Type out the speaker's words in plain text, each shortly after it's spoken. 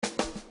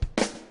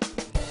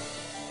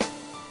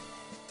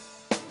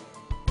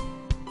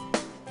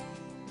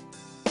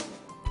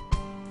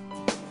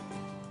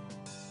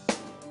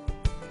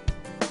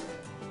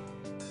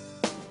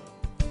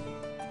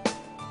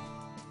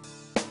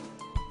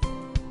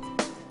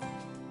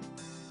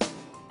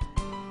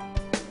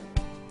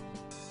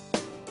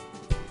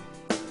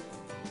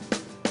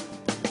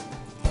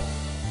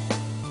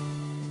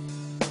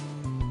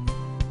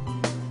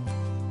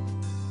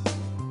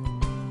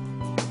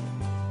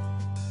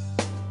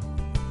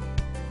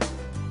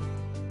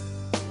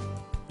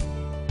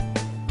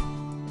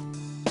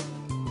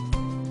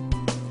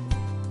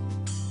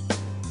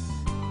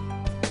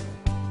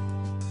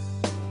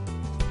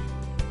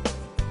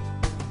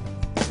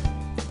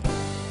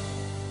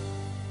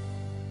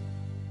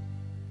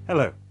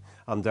Hello,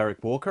 I'm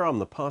Derek Walker. I'm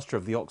the pastor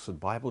of the Oxford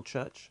Bible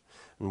Church,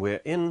 and we're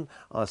in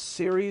our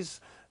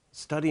series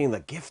studying the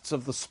gifts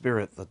of the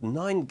Spirit, the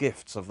 9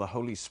 gifts of the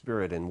Holy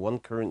Spirit in 1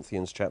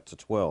 Corinthians chapter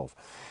 12.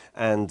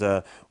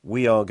 And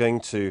we are going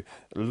to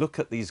look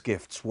at these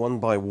gifts one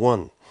by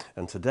one.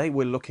 And today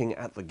we're looking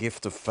at the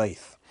gift of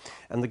faith.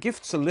 And the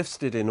gifts are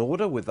listed in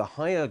order, with the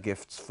higher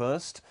gifts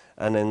first,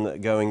 and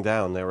then going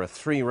down. There are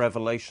 3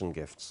 revelation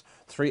gifts,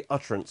 3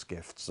 utterance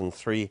gifts, and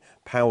 3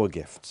 power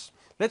gifts.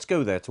 Let's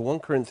go there to 1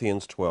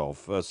 Corinthians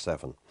 12, verse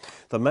 7.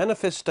 The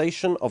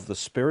manifestation of the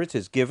Spirit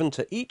is given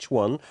to each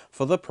one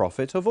for the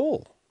profit of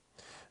all.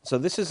 So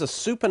this is a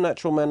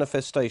supernatural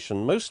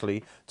manifestation,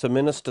 mostly to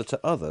minister to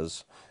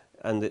others.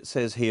 And it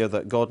says here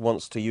that God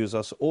wants to use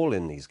us all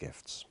in these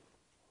gifts.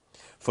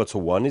 For to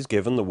one is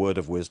given the word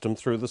of wisdom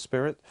through the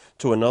Spirit,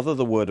 to another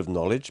the word of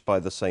knowledge by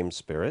the same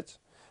Spirit.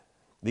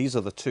 These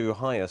are the 2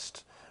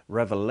 highest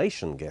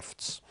revelation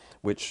gifts,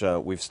 which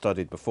we've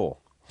studied before.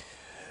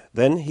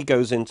 Then he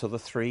goes into the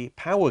 3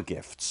 power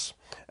gifts,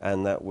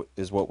 and that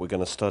is what we're going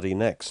to study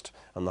next.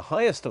 And the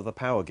highest of the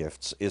power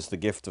gifts is the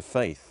gift of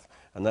faith,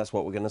 and that's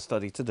what we're going to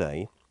study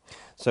today.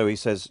 So he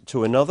says,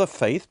 to another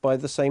faith by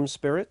the same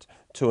Spirit,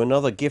 to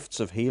another gifts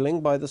of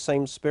healing by the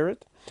same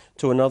Spirit,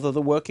 to another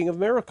the working of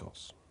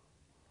miracles,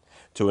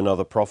 to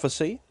another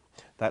prophecy,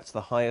 that's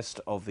the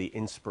highest of the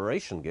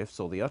inspiration gifts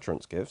or the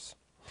utterance gifts,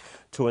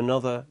 to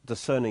another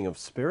discerning of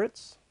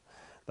spirits,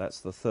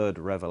 that's the 3rd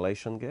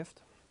revelation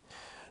gift,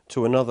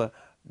 to another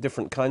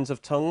different kinds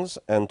of tongues,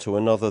 and to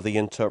another the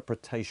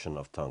interpretation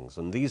of tongues.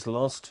 And these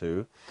last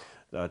 2,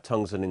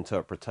 tongues and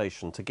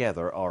interpretation,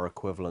 together are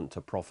equivalent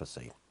to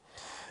prophecy.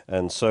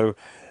 And so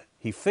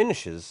he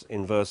finishes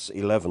in verse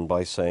 11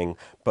 by saying,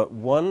 but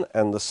one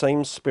and the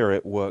same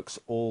Spirit works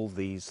all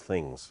these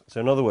things. So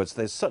in other words,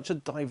 there's such a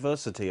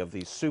diversity of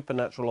these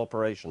supernatural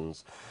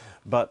operations,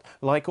 but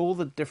like all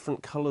the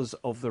different colors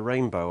of the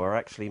rainbow are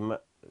actually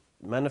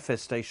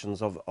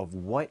manifestations of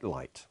white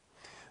light.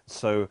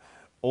 So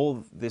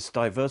all this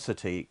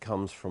diversity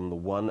comes from the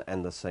one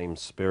and the same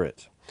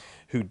Spirit,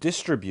 who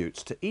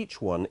distributes to each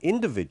one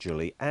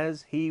individually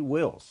as he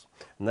wills.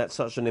 And that's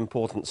such an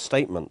important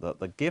statement,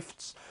 that the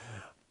gifts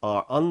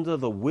are under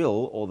the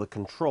will or the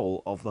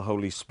control of the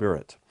Holy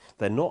Spirit.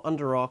 They're not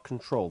under our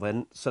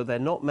control, so they're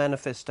not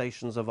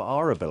manifestations of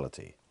our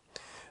ability.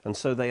 And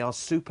so they are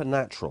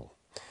supernatural.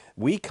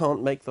 We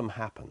can't make them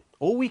happen.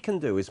 All we can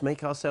do is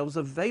make ourselves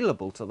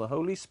available to the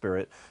Holy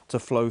Spirit to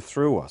flow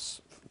through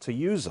us, to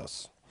use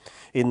us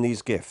in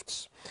these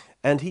gifts.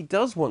 And he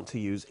does want to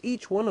use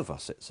each one of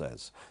us, it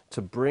says,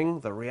 to bring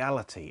the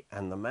reality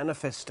and the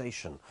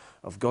manifestation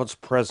of God's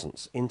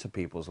presence into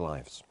people's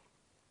lives.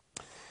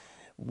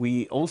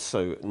 We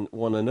also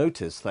want to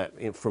notice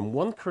that from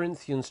 1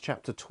 Corinthians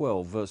chapter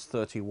 12, verse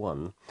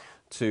 31,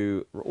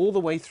 to all the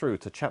way through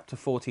to chapter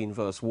 14,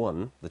 verse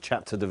 1, the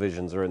chapter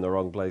divisions are in the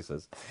wrong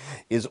places,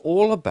 is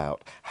all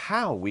about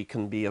how we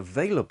can be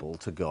available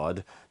to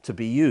God to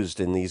be used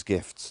in these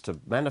gifts, to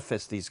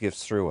manifest these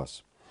gifts through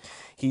us.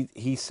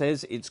 He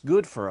says it's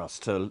good for us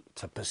to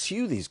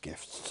pursue these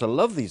gifts, to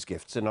love these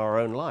gifts in our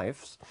own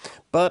lives,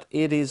 but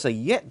it is a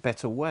yet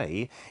better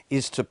way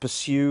is to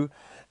pursue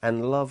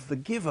and love the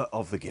giver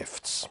of the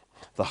gifts,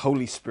 the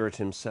Holy Spirit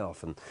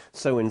himself. And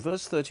so in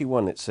verse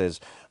 31 it says,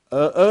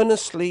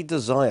 earnestly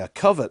desire,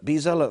 covet, be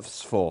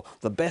zealous for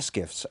the best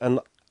gifts, and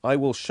I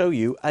will show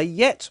you a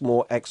yet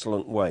more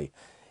excellent way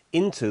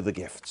into the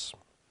gifts.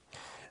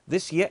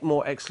 This yet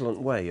more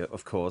excellent way,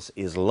 of course,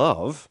 is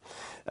love.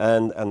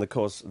 And of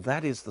course,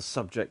 that is the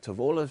subject of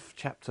all of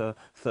chapter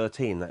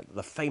 13,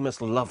 the famous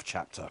love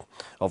chapter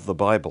of the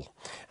Bible.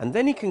 And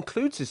then he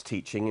concludes his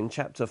teaching in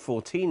chapter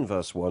 14,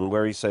 verse 1,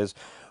 where he says,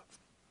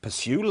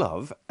 pursue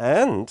love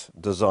and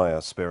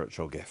desire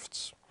spiritual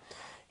gifts.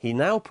 He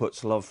now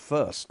puts love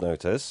first,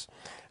 notice,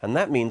 and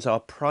that means our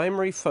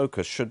primary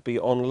focus should be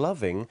on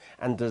loving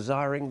and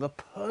desiring the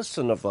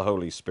person of the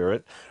Holy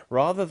Spirit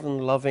rather than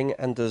loving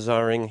and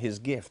desiring his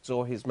gifts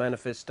or his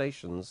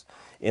manifestations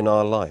in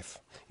our life.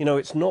 You know,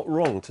 it's not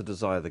wrong to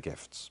desire the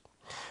gifts,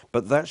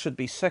 but that should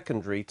be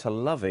secondary to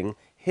loving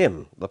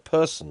him, the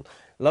person,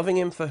 loving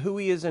him for who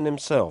he is in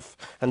himself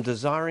and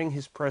desiring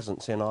his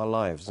presence in our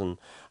lives and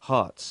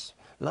hearts,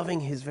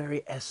 loving his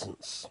very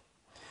essence.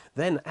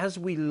 Then as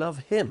we love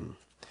him,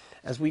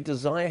 as we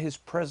desire his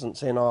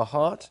presence in our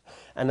heart,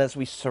 and as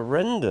we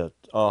surrender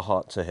our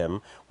heart to him,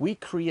 we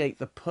create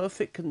the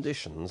perfect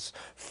conditions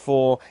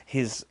for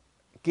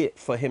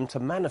him to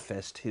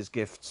manifest his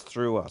gifts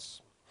through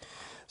us.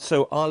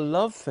 So our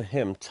love for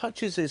him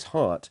touches his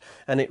heart,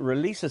 and it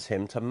releases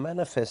him to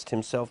manifest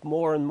himself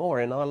more and more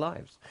in our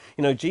lives.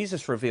 You know,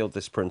 Jesus revealed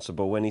this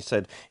principle when he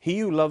said, he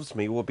who loves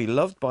me will be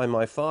loved by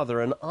my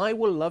Father, and I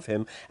will love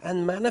him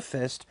and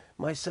manifest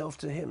myself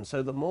to him.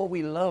 So the more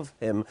we love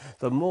him,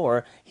 the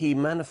more he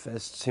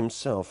manifests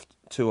himself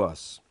to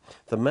us.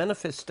 The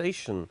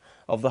manifestation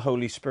of the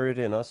Holy Spirit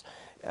in us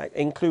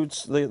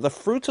includes the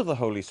fruit of the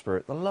Holy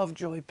Spirit, the love,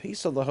 joy,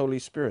 peace of the Holy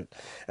Spirit.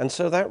 And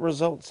so that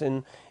results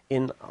in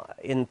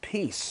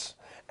peace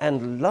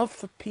and love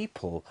for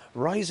people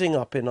rising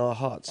up in our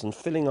hearts and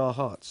filling our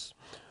hearts.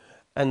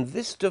 And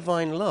this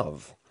divine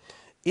love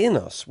in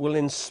us will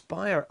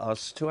inspire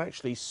us to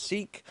actually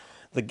seek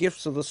the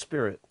gifts of the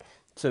Spirit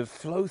to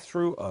flow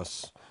through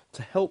us,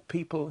 to help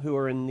people who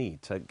are in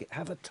need, to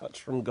have a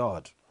touch from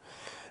God.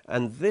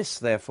 And this,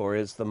 therefore,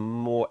 is the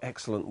more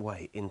excellent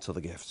way into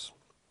the gifts.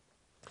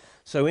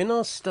 So in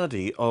our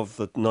study of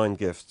the 9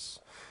 gifts,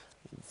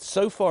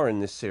 so far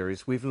in this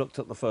series, we've looked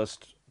at the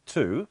first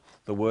 2,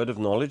 the word of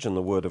knowledge and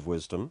the word of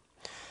wisdom,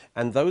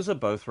 and those are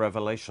both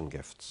revelation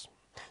gifts.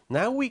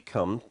 Now we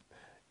come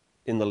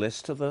in the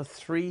list to the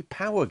 3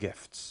 power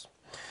gifts,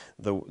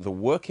 the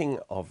working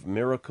of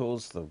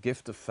miracles, the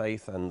gift of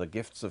faith, and the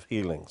gifts of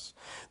healings.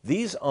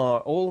 These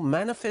are all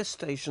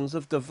manifestations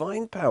of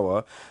divine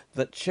power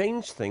that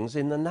change things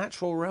in the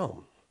natural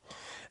realm.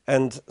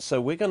 And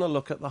so we're going to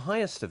look at the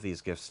highest of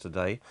these gifts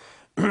today,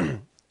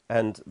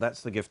 and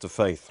that's the gift of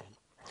faith.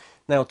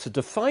 Now, to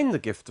define the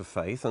gift of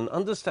faith and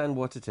understand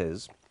what it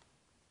is,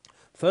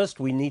 first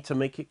we need to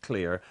make it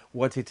clear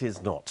what it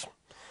is not,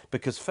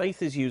 because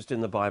faith is used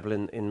in the Bible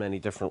in many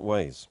different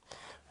ways.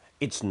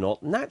 It's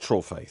not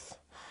natural faith.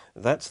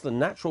 That's the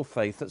natural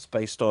faith that's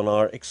based on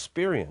our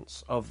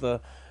experience of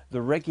the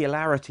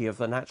regularity of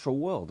the natural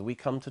world. We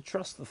come to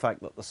trust the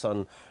fact that the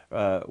sun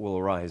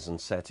will rise and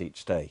set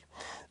each day.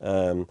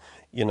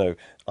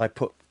 I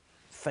put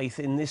faith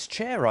in this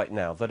chair right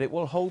now that it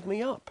will hold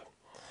me up.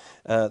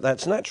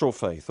 That's natural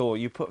faith. Or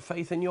you put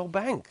faith in your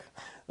bank.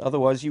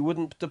 Otherwise you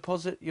wouldn't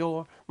deposit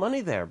your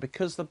money there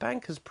because the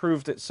bank has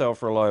proved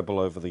itself reliable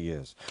over the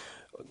years.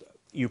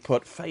 You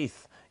put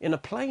faith in a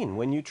plane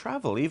when you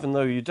travel, even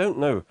though you don't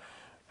know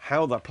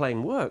how the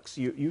plane works,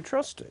 you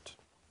trust it.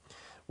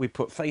 We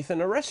put faith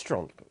in a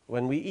restaurant.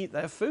 When we eat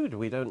their food,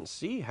 we don't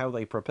see how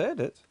they prepared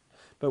it,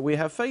 but we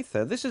have faith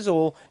there. This is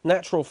all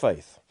natural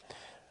faith,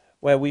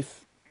 where we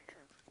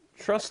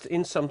trust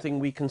in something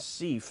we can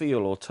see,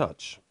 feel, or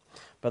touch.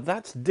 But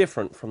that's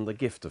different from the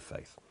gift of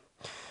faith.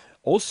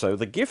 Also,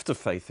 the gift of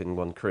faith in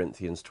 1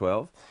 Corinthians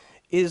 12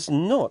 is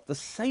not the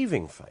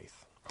saving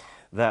faith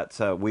that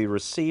we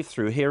receive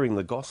through hearing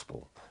the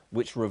gospel,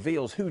 which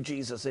reveals who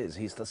Jesus is.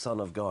 He's the Son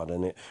of God,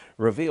 and it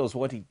reveals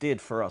what he did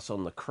for us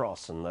on the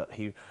cross, and that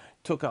he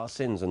took our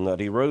sins, and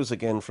that he rose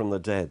again from the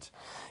dead.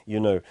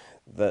 You know,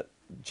 that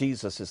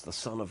Jesus is the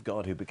Son of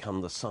God who became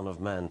the Son of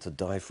Man to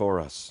die for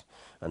us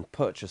and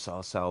purchase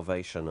our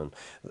salvation.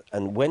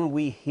 And when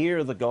we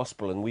hear the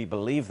gospel and we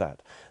believe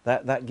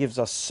that gives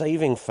us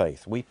saving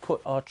faith. We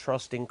put our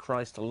trust in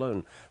Christ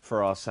alone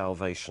for our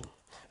salvation,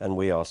 and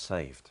we are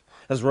saved.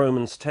 As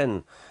Romans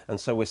 10, and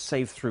so we're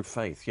saved through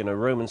faith. You know,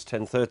 Romans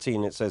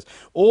 10:13, it says,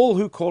 all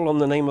who call on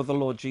the name of the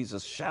Lord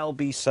Jesus shall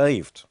be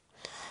saved.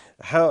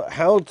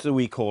 How do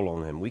we call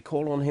on him? We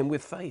call on him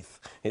with faith.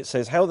 It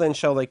says, how then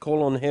shall they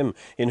call on him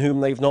in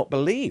whom they've not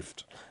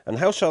believed? And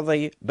how shall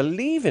they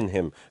believe in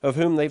him of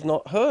whom they've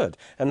not heard?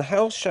 And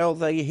how shall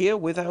they hear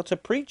without a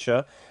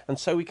preacher? And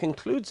so he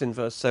concludes in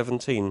verse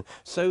 17,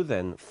 so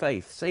then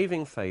faith,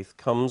 saving faith,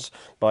 comes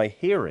by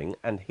hearing,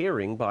 and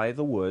hearing by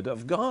the word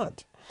of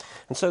God.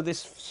 And so this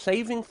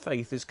saving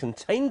faith is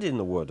contained in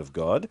the Word of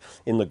God,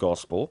 in the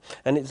gospel,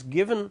 and it's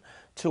given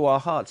to our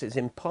hearts. It's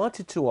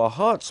imparted to our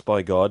hearts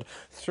by God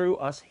through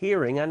us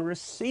hearing and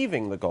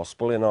receiving the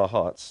gospel in our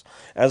hearts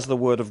as the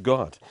Word of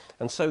God.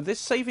 And so this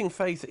saving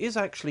faith is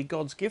actually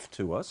God's gift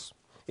to us.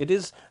 It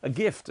is a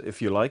gift,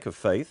 if you like, of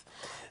faith,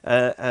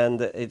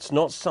 and it's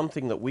not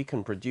something that we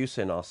can produce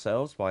in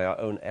ourselves by our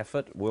own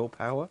effort,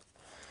 willpower.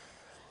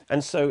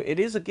 And so it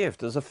is a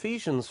gift, as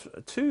Ephesians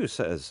 2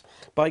 says,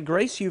 by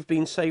grace you've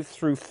been saved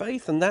through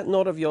faith, and that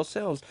not of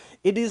yourselves.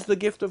 It is the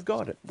gift of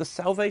God. The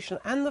salvation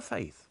and the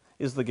faith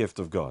is the gift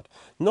of God,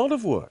 not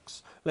of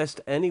works, lest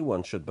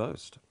anyone should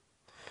boast.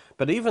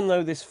 But even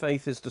though this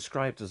faith is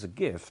described as a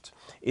gift,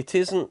 it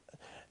isn't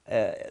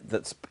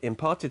that's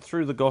imparted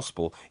through the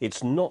gospel.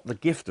 It's not the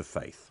gift of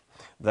faith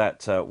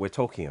that we're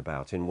talking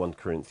about in 1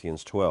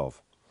 Corinthians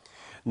 12.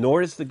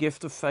 Nor is the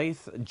gift of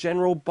faith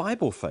general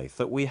Bible faith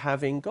that we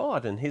have in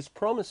God and his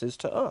promises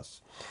to us.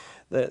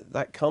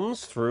 That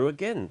comes through,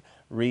 again,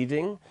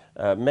 reading,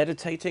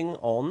 meditating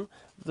on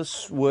the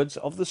words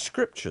of the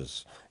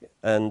Scriptures.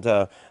 And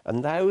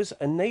those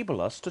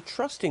enable us to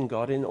trust in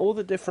God in all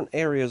the different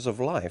areas of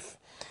life,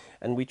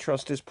 and we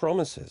trust his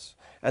promises.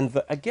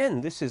 And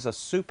again, this is a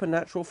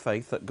supernatural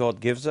faith that God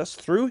gives us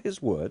through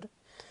his word,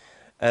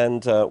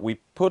 and we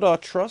put our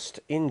trust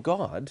in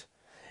God.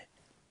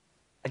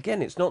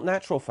 Again, it's not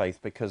natural faith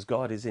because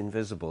God is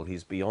invisible.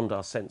 He's beyond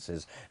our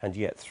senses. And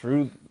yet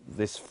through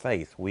this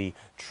faith, we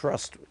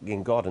trust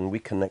in God and we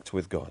connect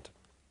with God.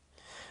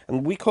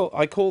 And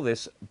I call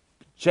this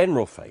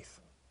general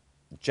faith,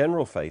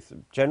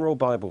 general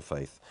Bible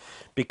faith,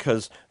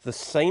 because the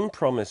same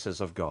promises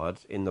of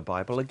God in the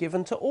Bible are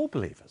given to all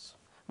believers.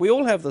 We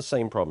all have the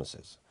same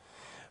promises.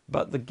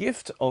 But the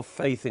gift of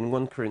faith in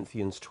 1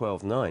 Corinthians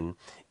 12:9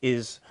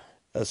 is,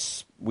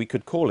 as we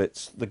could call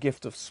it, the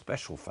gift of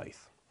special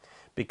faith.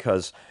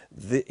 Because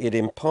it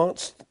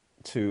imparts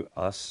to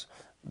us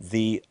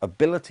the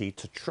ability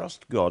to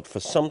trust God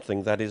for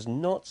something that is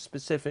not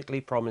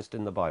specifically promised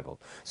in the Bible.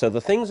 So the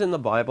things in the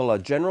Bible are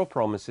general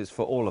promises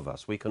for all of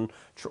us. We can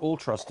all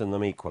trust in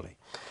them equally.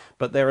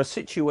 But there are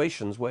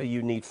situations where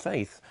you need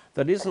faith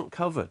that isn't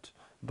covered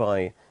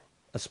by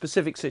a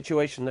specific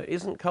situation, that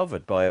isn't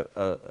covered by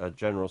a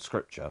general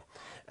scripture.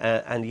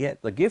 And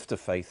yet the gift of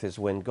faith is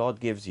when God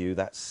gives you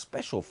that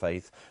special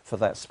faith for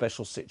that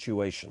special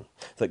situation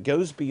that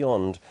goes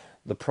beyond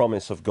the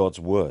promise of God's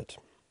word.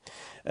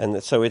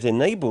 And so it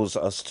enables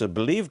us to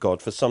believe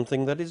God for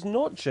something that is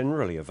not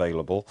generally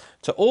available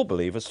to all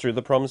believers through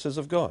the promises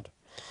of God.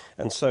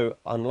 And so,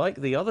 unlike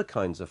the other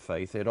kinds of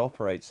faith, it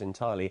operates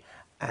entirely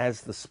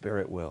as the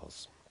Spirit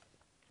wills.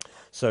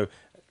 So,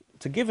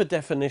 to give a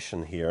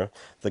definition here,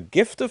 the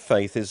gift of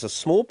faith is a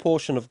small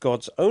portion of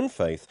God's own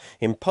faith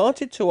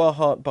imparted to our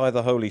heart by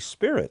the Holy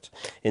Spirit,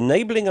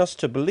 enabling us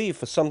to believe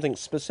for something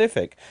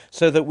specific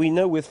so that we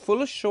know with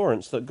full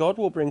assurance that God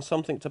will bring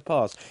something to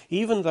pass,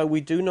 even though we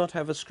do not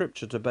have a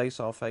scripture to base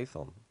our faith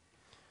on.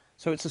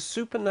 So it's a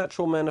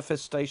supernatural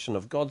manifestation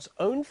of God's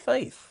own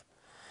faith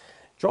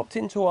dropped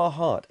into our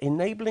heart,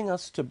 enabling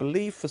us to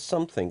believe for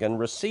something and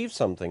receive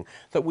something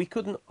that we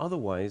couldn't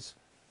otherwise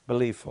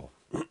believe for.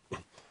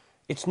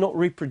 It's not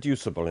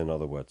reproducible, in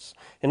other words.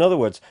 In other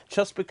words,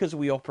 just because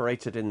we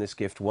operated in this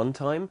gift one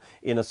time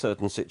in a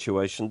certain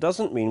situation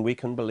doesn't mean we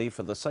can believe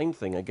for the same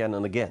thing again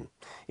and again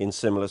in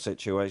similar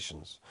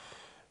situations.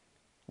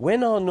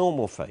 When our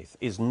normal faith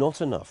is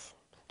not enough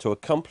to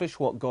accomplish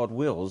what God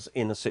wills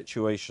in a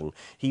situation,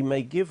 He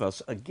may give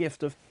us a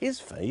gift of His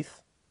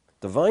faith,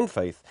 divine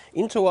faith,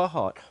 into our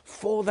heart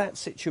for that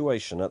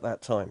situation at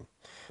that time.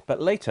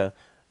 But later,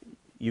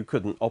 you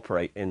couldn't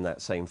operate in that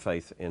same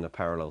faith in a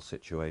parallel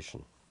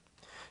situation.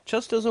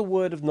 Just as a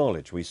word of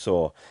knowledge, we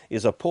saw,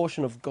 is a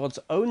portion of God's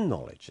own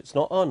knowledge. It's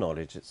not our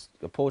knowledge, it's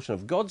a portion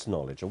of God's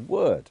knowledge, a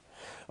word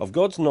of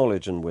God's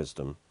knowledge and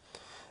wisdom.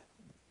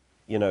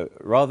 You know,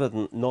 rather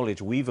than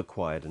knowledge we've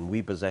acquired and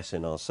we possess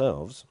in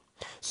ourselves.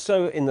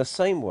 So in the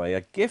same way,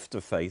 a gift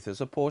of faith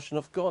is a portion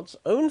of God's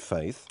own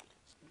faith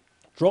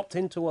dropped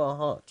into our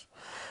heart,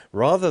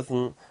 rather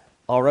than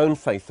our own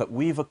faith that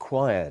we've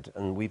acquired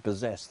and we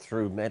possess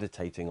through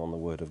meditating on the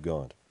Word of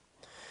God.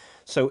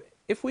 So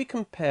if we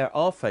compare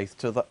our faith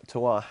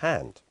to our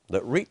hand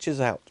that reaches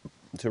out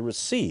to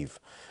receive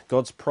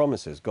God's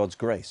promises, God's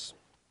grace,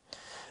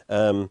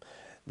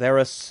 there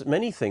are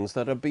many things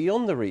that are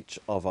beyond the reach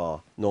of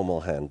our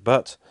normal hand,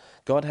 but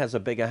God has a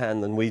bigger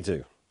hand than we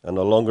do and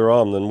a longer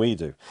arm than we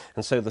do.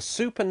 And so the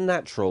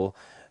supernatural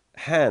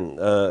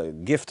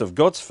gift of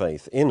God's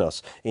faith in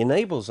us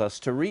enables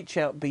us to reach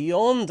out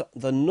beyond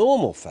the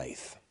normal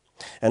faith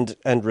and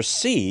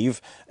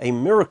receive a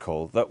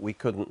miracle that we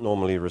couldn't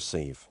normally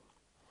receive.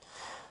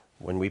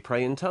 When we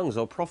pray in tongues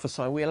or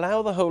prophesy, we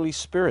allow the Holy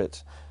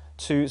Spirit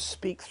to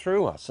speak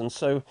through us. And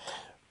so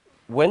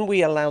when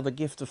we allow the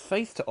gift of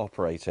faith to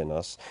operate in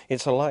us,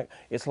 it's like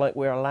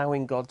we're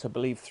allowing God to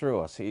believe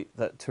through us,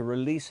 to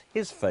release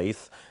His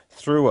faith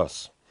through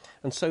us.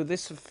 And so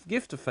this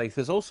gift of faith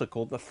is also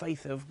called the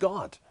faith of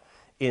God.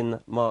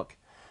 In Mark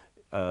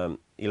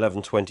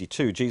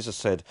 11:22, Jesus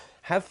said,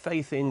 have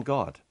faith in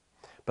God.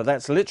 But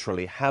that's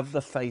literally, have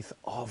the faith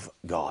of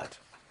God.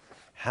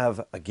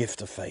 Have a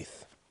gift of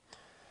faith.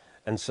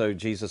 And so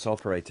Jesus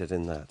operated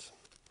in that.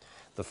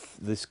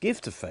 This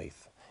gift of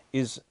faith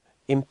is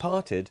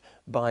imparted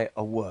by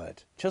a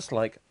word, just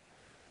like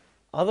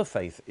other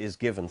faith is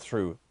given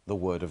through the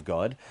Word of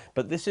God.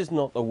 But this is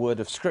not the word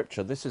of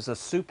Scripture. This is a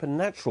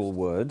supernatural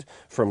word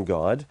from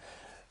God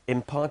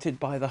imparted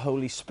by the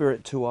Holy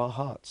Spirit to our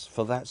hearts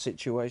for that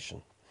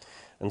situation.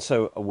 And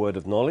so a word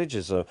of knowledge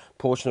is a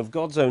portion of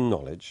God's own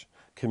knowledge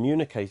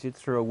communicated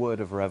through a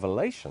word of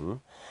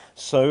revelation.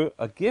 So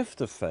a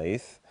gift of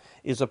faith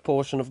is a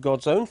portion of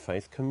God's own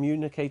faith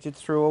communicated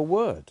through a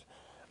word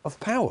of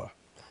power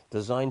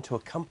designed to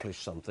accomplish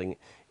something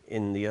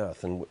in the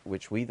earth, and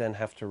which we then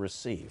have to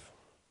receive.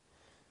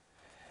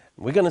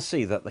 We're going to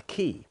see that the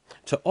key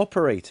to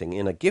operating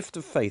in a gift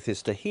of faith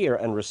is to hear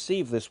and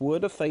receive this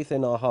word of faith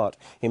in our heart,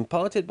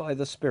 imparted by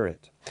the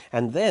Spirit,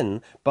 and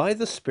then, by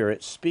the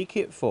Spirit, speak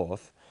it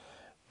forth,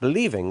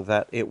 believing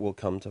that it will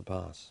come to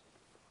pass.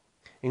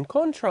 In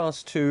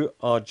contrast to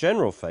our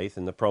general faith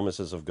in the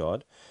promises of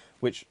God,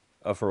 which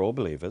are for all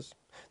believers,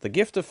 the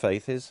gift of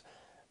faith is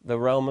the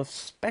realm of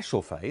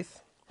special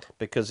faith,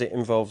 because it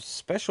involves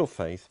special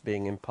faith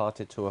being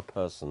imparted to a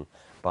person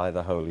by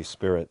the Holy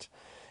Spirit,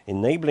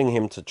 enabling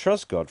him to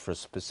trust God for a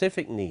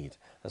specific need,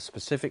 a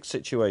specific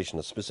situation,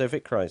 a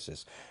specific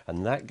crisis,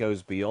 and that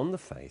goes beyond the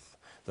faith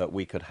that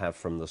we could have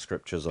from the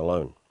Scriptures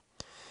alone.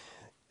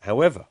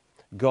 However,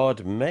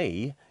 God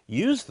may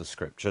use the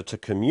Scripture to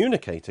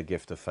communicate a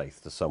gift of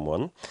faith to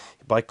someone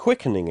by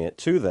quickening it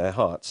to their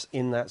hearts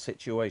in that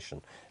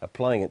situation,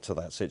 applying it to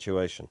that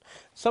situation.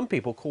 Some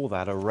people call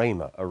that a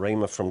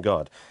rhema from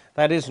God.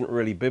 That isn't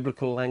really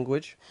biblical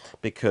language,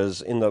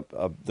 because in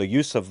the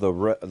use of the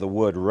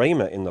word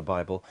rhema in the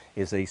Bible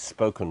is a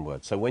spoken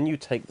word. So when you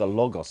take the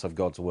logos of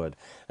God's word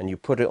and you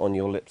put it on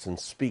your lips and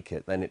speak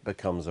it, then it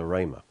becomes a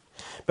rhema.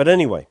 But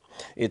anyway,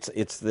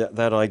 it's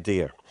that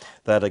idea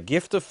that a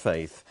gift of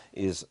faith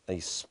is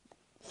a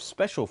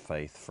special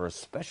faith for a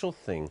special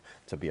thing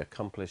to be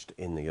accomplished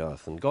in the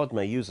earth. And God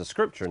may use a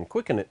scripture and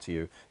quicken it to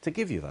you to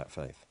give you that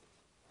faith.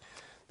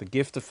 The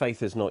gift of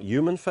faith is not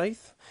human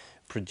faith,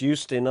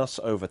 produced in us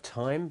over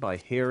time by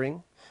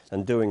hearing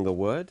and doing the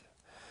word.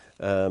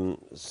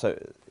 So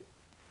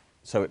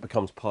it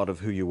becomes part of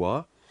who you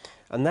are.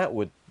 And that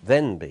would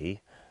then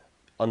be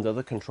under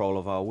the control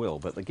of our will.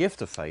 But the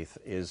gift of faith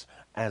is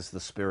as the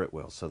Spirit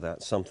wills, so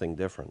that's something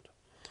different.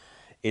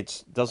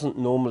 It doesn't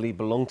normally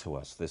belong to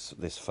us,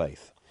 this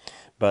faith,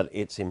 but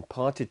it's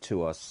imparted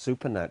to us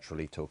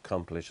supernaturally to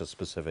accomplish a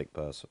specific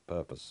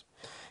purpose.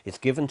 It's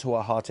given to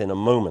our heart in a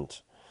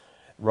moment,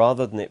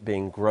 rather than it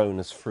being grown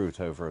as fruit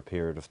over a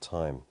period of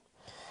time.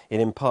 It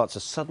imparts a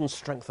sudden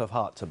strength of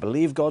heart to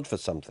believe God for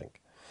something.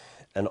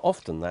 And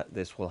often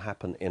this will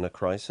happen in a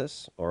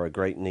crisis or a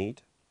great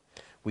need.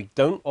 We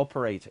don't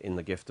operate in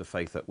the gift of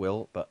faith at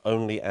will, but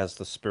only as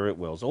the Spirit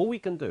wills. All we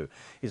can do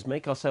is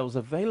make ourselves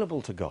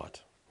available to God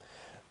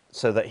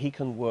so that he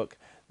can work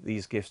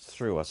these gifts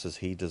through us as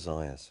he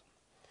desires.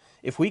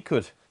 If we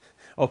could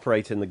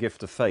operate in the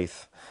gift of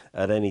faith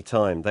at any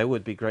time, there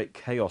would be great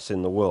chaos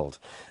in the world,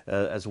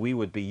 as we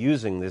would be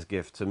using this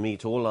gift to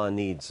meet all our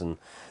needs and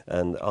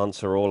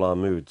answer all our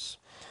moods.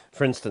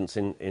 For instance,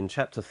 in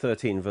chapter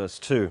 13, verse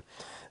 2,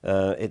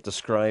 it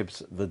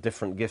describes the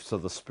different gifts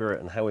of the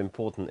Spirit and how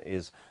important it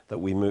is that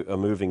we are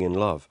moving in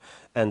love.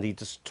 And he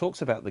just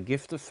talks about the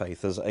gift of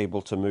faith as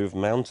able to move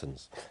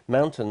mountains.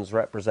 Mountains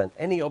represent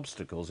any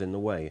obstacles in the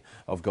way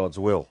of God's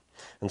will.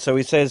 And so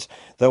he says,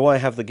 though I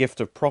have the gift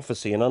of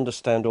prophecy and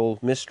understand all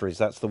mysteries,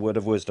 that's the word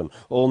of wisdom,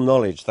 all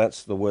knowledge,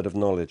 that's the word of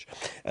knowledge.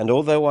 And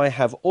although I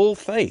have all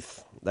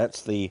faith,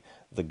 that's the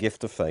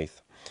gift of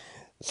faith,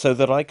 so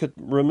that I could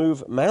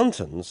remove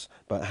mountains,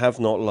 but have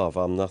not love,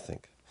 I'm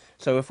nothing.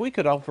 So if we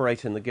could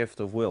operate in the gift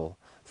of will,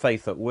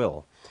 faith at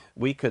will,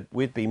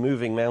 we'd be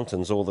moving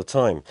mountains all the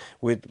time.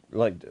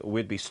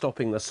 We'd be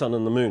stopping the sun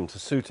and the moon to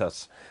suit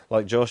us,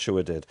 like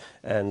Joshua did,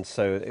 and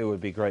so it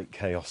would be great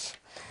chaos.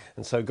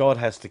 And so God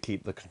has to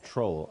keep the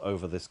control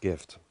over this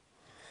gift.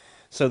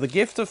 So the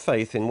gift of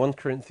faith in 1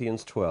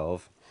 Corinthians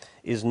 12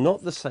 is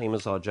not the same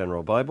as our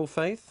general Bible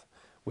faith,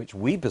 which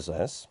we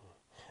possess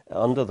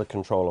under the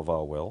control of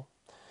our will.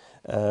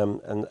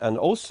 And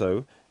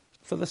also,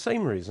 for the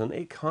same reason,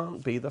 it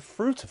can't be the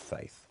fruit of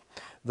faith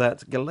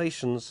that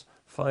Galatians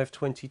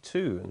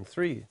 5:22 and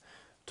 3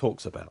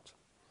 talks about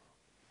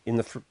in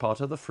the part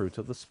of the fruit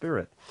of the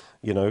Spirit.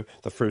 You know,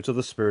 the fruit of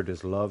the Spirit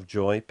is love,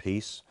 joy,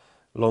 peace,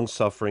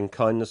 long-suffering,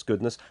 kindness,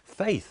 goodness,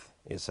 faith,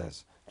 it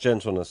says,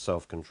 gentleness,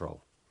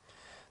 self-control.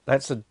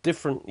 That's a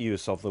different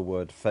use of the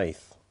word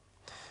faith.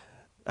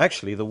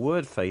 Actually, the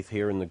word faith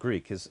here in the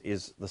Greek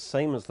is the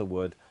same as the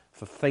word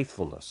for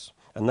faithfulness.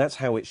 And that's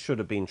how it should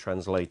have been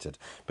translated,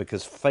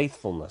 because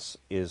faithfulness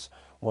is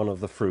one of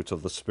the fruit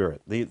of the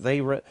Spirit.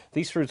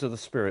 These fruits of the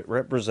Spirit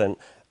represent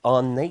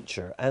our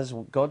nature. As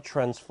God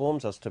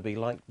transforms us to be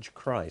like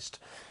Christ,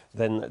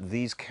 then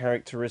these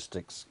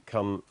characteristics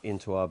come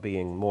into our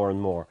being more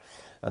and more.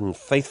 And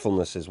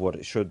faithfulness is what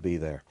it should be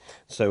there.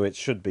 So it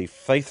should be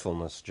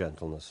faithfulness,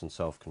 gentleness, and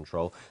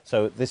self-control.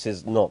 So this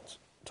is not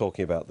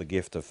talking about the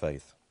gift of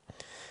faith.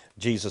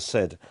 Jesus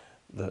said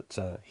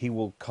that he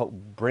will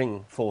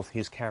bring forth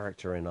his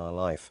character in our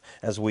life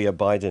as we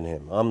abide in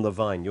him. I'm the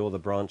vine, you're the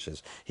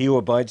branches. He who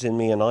abides in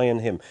me and I in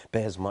him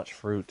bears much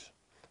fruit,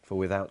 for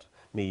without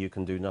me you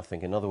can do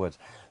nothing. In other words,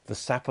 the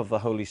sap of the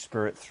Holy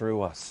Spirit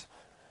through us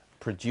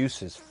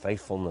produces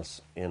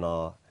faithfulness in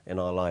our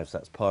lives.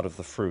 That's part of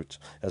the fruit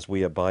as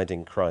we abide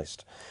in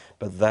Christ.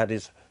 But that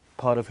is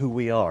part of who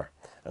we are.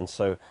 And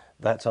so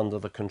that's under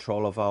the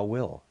control of our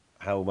will,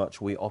 how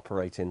much we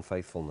operate in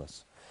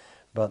faithfulness.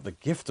 But the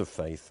gift of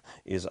faith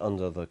is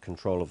under the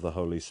control of the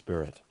Holy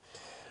Spirit.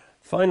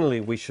 Finally,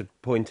 we should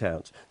point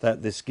out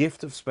that this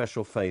gift of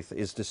special faith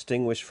is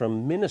distinguished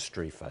from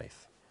ministry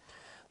faith,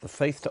 the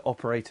faith to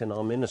operate in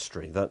our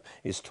ministry that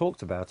is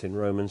talked about in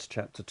Romans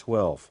chapter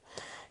 12.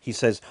 He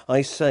says,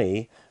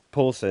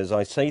 Paul says,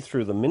 I say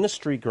through the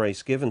ministry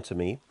grace given to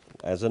me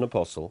as an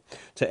apostle,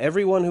 to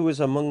everyone who is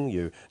among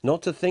you,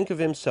 not to think of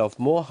himself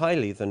more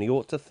highly than he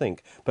ought to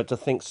think, but to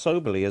think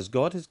soberly, as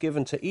God has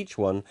given to each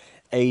one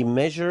a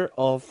measure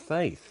of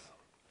faith.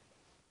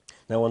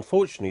 Now,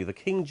 unfortunately, the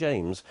King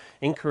James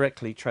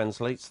incorrectly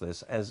translates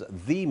this as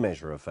the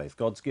measure of faith.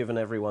 God's given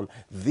everyone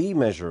the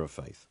measure of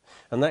faith.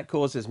 And that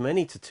causes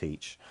many to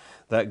teach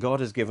that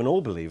God has given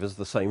all believers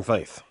the same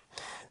faith.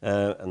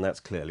 And that's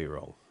clearly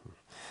wrong.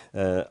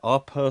 Our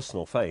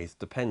personal faith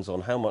depends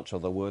on how much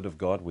of the Word of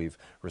God we've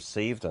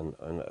received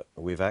and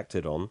we've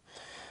acted on.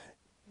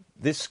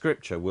 This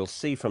scripture, we'll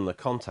see from the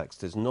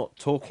context, is not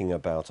talking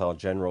about our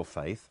general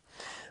faith,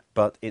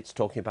 but it's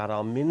talking about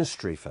our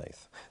ministry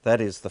faith. That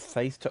is the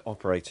faith to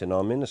operate in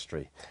our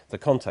ministry. The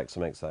context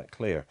makes that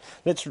clear.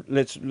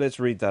 Let's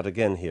read that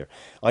again here.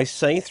 I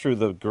say through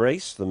the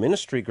grace, the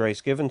ministry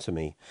grace given to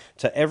me,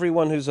 to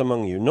everyone who's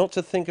among you, not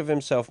to think of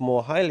himself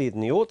more highly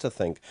than he ought to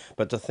think,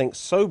 but to think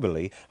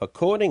soberly,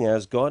 according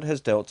as God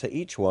has dealt to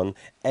each one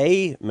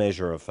a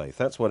measure of faith.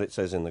 That's what it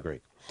says in the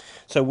Greek.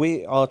 So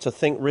we are to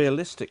think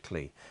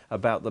realistically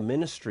about the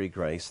ministry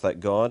grace that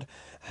God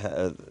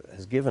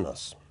has given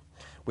us,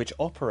 which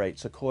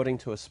operates according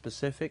to a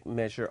specific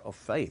measure of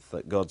faith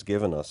that God's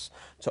given us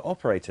to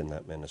operate in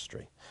that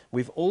ministry.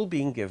 We've all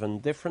been given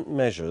different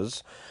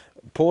measures,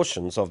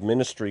 portions of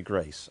ministry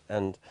grace,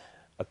 and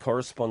a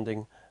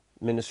corresponding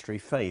ministry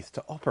faith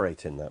to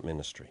operate in that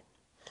ministry.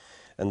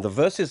 And the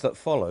verses that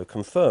follow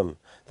confirm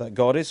that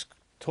God is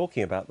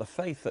talking about the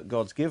faith that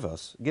God's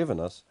given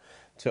us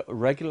to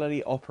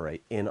regularly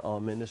operate in our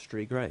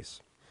ministry grace.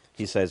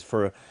 He says,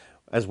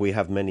 as we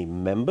have many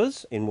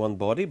members in one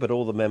body, but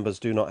all the members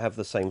do not have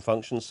the same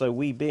function, so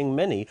we, being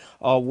many,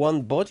 are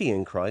one body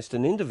in Christ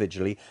and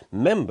individually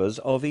members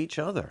of each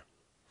other.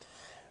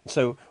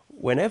 So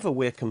whenever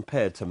we're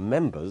compared to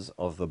members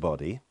of the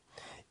body,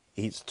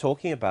 he's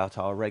talking about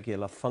our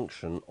regular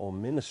function or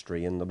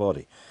ministry in the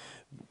body,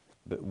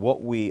 but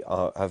what we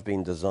have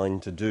been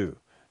designed to do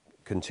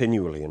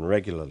continually and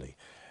regularly,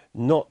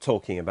 not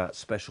talking about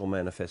special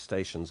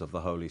manifestations of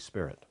the Holy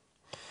Spirit.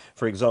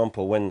 For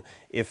example,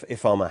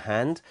 if I'm a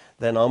hand,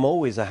 then I'm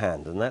always a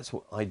hand, and that's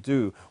what I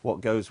do,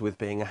 what goes with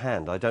being a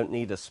hand. I don't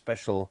need a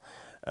special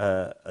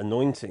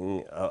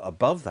anointing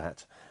above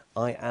that.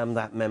 I am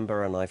that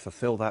member and I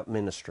fulfill that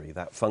ministry,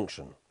 that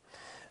function.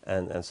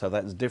 And so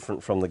that's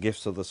different from the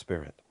gifts of the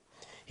Spirit.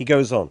 He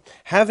goes on,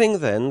 having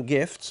then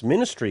gifts,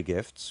 ministry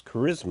gifts,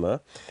 charisma,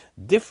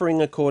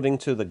 differing according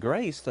to the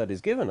grace that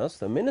is given us,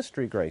 the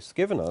ministry grace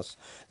given us,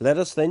 let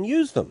us then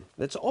use them.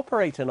 Let's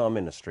operate in our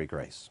ministry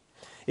grace.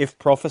 If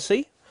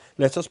prophecy,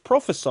 let us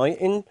prophesy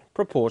in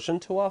proportion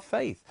to our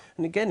faith.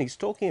 And again, he's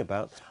talking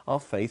about our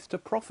faith to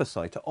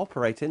prophesy, to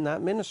operate in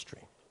that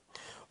ministry.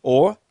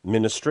 Or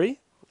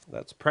ministry,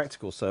 that's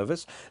practical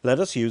service, let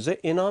us use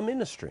it in our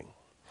ministry.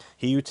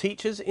 He who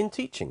teaches in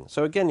teaching.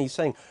 So again, he's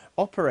saying,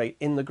 operate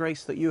in the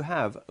grace that you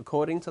have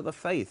according to the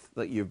faith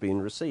that you've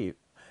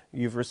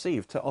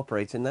received to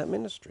operate in that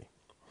ministry.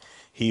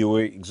 He who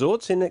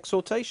exhorts in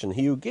exhortation,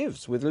 he who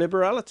gives with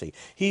liberality,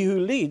 he who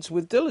leads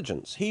with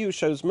diligence, he who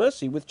shows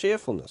mercy with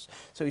cheerfulness.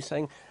 So he's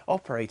saying,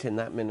 operate in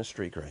that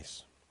ministry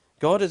grace.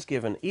 God has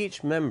given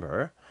each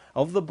member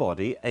of the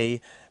body a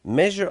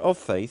measure of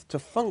faith to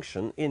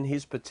function in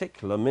his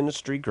particular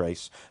ministry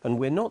grace, and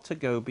we're not to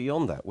go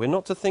beyond that. We're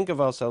not to think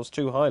of ourselves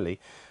too highly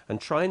and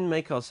try and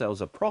make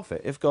ourselves a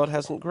prophet if God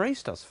hasn't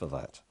graced us for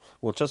that.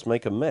 We'll just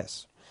make a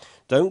mess.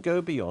 Don't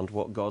go beyond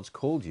what God's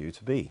called you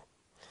to be.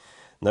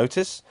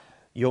 Notice,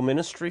 your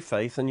ministry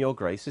faith and your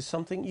grace is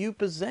something you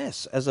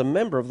possess as a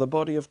member of the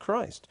body of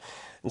Christ.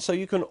 And so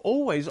you can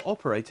always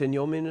operate in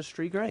your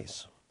ministry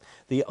grace.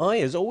 The eye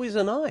is always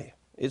an eye.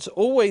 It's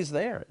always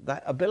there.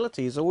 That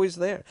ability is always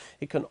there.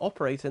 It can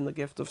operate in the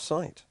gift of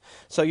sight.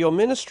 So your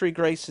ministry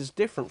grace is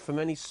different from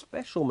any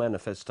special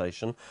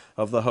manifestation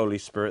of the Holy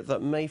Spirit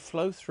that may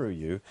flow through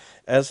you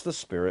as the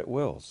Spirit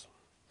wills.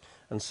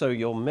 And so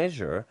your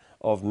measure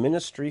of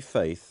ministry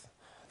faith,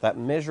 that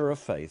measure of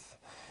faith,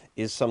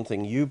 is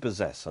something you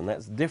possess, and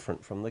that's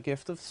different from the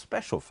gift of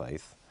special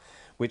faith,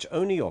 which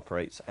only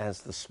operates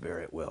as the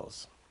Spirit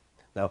wills.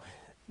 Now,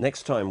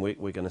 next time we're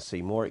going to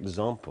see more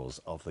examples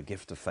of the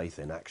gift of faith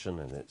in action,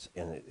 and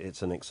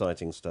it's an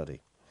exciting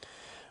study.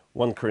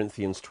 1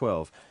 Corinthians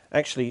 12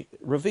 actually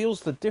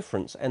reveals the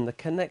difference and the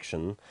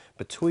connection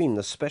between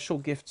the special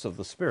gifts of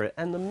the Spirit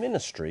and the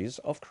ministries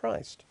of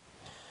Christ.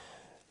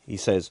 He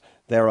says,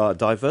 there are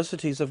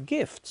diversities of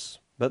gifts,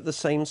 but the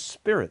same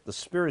Spirit. The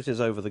Spirit is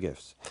over the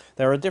gifts.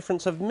 There are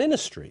difference of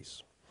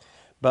ministries,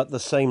 but the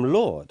same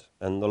Lord,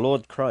 and the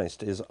Lord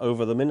Christ is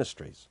over the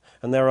ministries.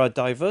 And there are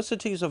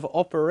diversities of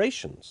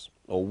operations,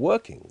 or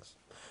workings,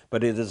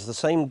 but it is the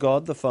same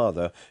God the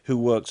Father who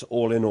works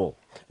all in all.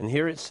 And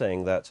here it's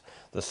saying that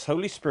the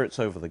Holy Spirit's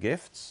over the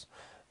gifts,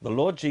 the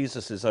Lord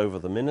Jesus is over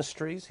the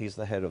ministries, he's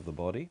the head of the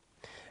body,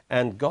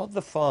 and God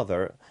the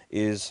Father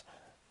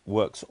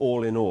works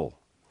all in all.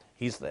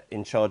 He's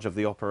in charge of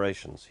the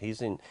operations.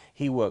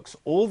 He works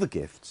all the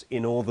gifts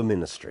in all the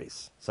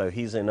ministries. So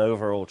he's in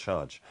overall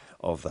charge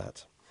of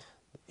that.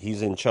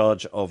 He's in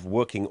charge of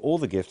working all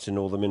the gifts in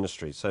all the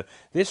ministries. So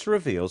this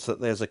reveals that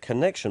there's a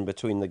connection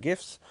between the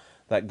gifts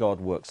that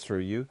God works through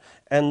you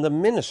and the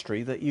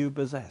ministry that you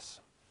possess.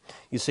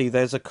 You see,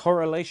 there's a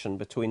correlation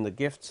between the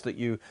gifts that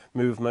you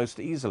move most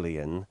easily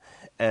in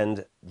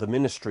and the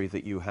ministry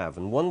that you have.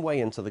 And one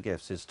way into the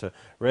gifts is to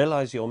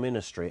realize your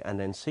ministry and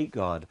then seek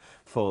God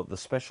for the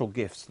special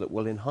gifts that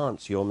will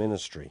enhance your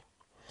ministry.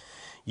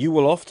 You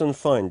will often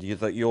find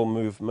that you'll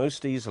move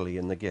most easily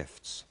in the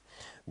gifts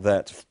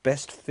that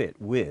best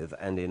fit with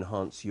and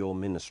enhance your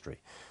ministry.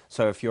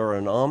 So if you're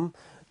an arm,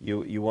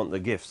 you want the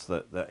gifts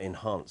that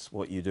enhance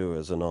what you do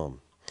as an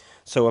arm.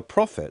 So a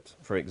prophet,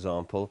 for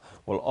example,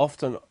 will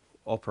often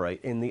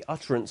operate in the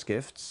utterance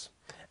gifts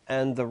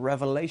and the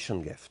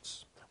revelation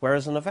gifts.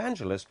 Whereas an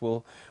evangelist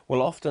will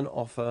often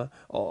offer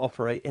or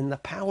operate in the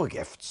power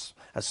gifts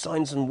as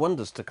signs and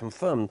wonders to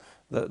confirm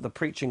the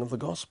preaching of the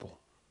gospel.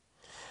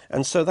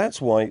 And so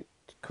that's why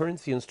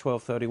Corinthians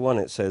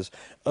 12:31 it says,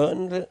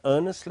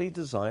 earnestly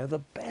desire the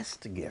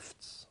best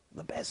gifts.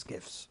 The best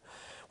gifts.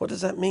 What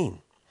does that mean?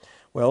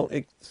 Well,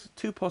 it's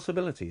two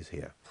possibilities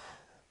here.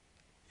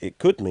 It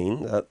could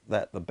mean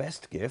that the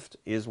best gift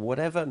is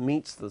whatever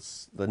meets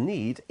the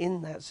need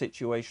in that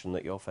situation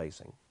that you're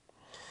facing.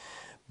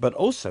 But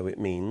also it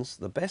means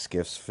the best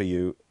gifts for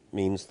you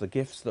means the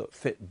gifts that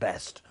fit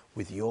best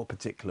with your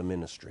particular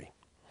ministry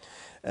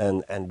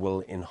and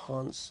will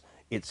enhance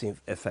its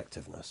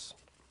effectiveness.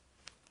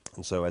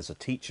 And so as a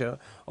teacher,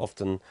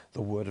 often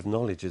the word of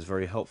knowledge is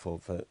very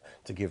helpful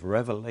to give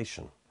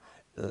revelation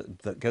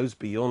that goes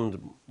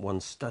beyond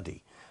one's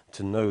study,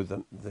 to know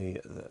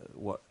the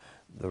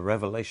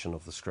revelation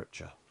of the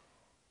scripture.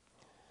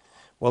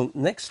 Well,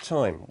 next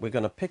time we're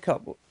going to pick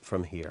up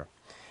from here,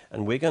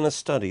 and we're going to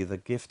study the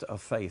gift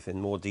of faith in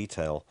more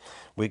detail.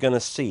 We're going to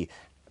see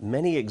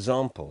many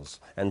examples,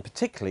 and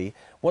particularly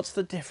what's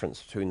the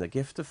difference between the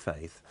gift of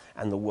faith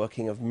and the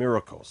working of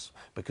miracles,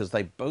 because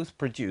they both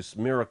produce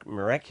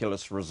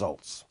miraculous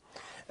results.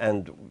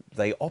 And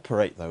they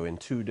operate, though, in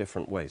two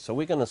different ways. So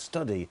we're going to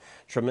study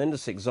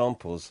tremendous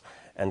examples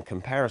and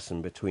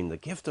comparison between the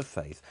gift of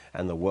faith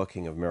and the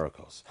working of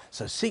miracles.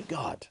 So seek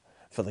God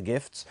for the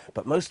gifts,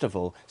 but most of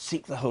all,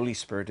 seek the Holy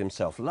Spirit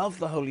himself. Love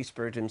the Holy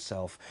Spirit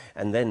himself,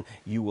 and then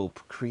you will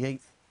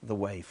create the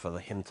way for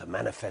him to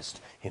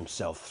manifest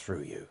himself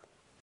through you.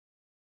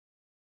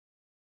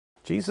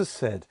 Jesus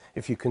said,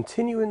 if you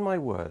continue in my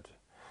word,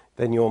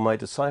 then you're my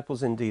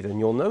disciples indeed, and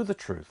you'll know the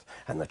truth,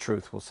 and the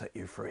truth will set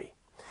you free.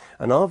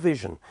 And our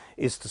vision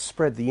is to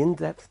spread the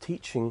in-depth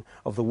teaching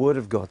of the Word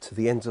of God to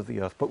the ends of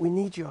the earth. But we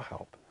need your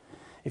help.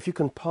 If you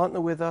can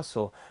partner with us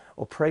or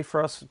pray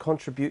for us,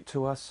 contribute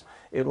to us,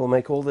 it will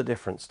make all the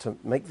difference to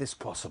make this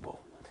possible.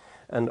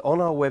 And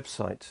on our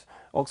website,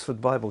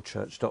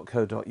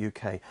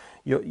 oxfordbiblechurch.co.uk,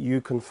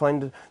 you can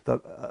find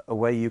a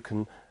way you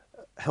can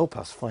help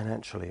us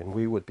financially, and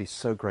we would be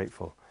so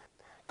grateful.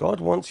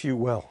 God wants you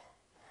well.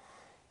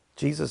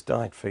 Jesus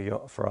died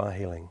for our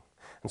healing.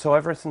 And so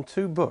I've written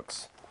 2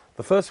 books.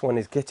 The first one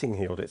is Getting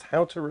Healed. It's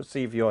how to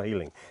receive your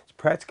healing. It's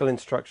practical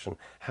instruction,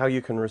 how you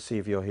can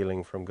receive your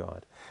healing from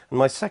God. And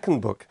my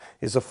second book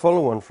is a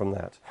follow-on from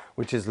that,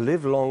 which is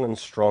Live Long and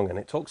Strong. And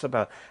it talks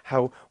about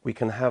how we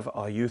can have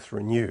our youth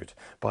renewed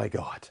by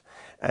God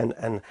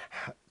and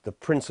the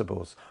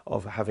principles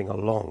of having a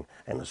long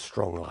and a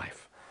strong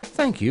life.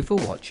 Thank you for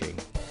watching.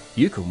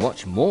 You can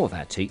watch more of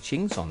our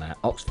teachings on our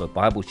Oxford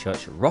Bible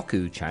Church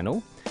Roku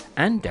channel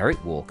and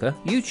Derek Walker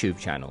YouTube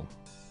channel.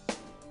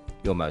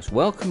 You're most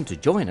welcome to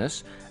join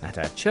us at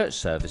our church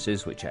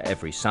services, which are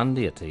every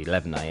Sunday at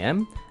 11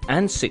 AM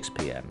and 6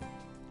 PM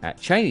at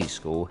Cheney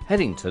School,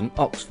 Headington,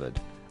 Oxford,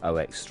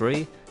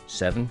 OX3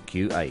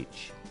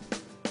 7QH.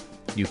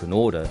 You can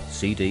order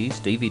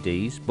CDs,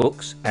 DVDs,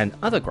 books and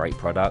other great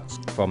products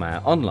from our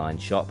online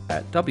shop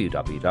at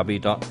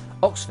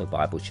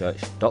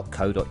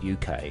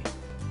www.oxfordbiblechurch.co.uk,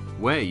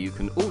 where you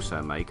can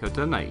also make a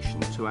donation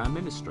to our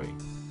ministry,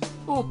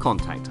 or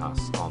contact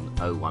us on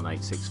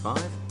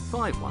 01865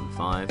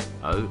 515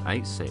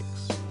 086.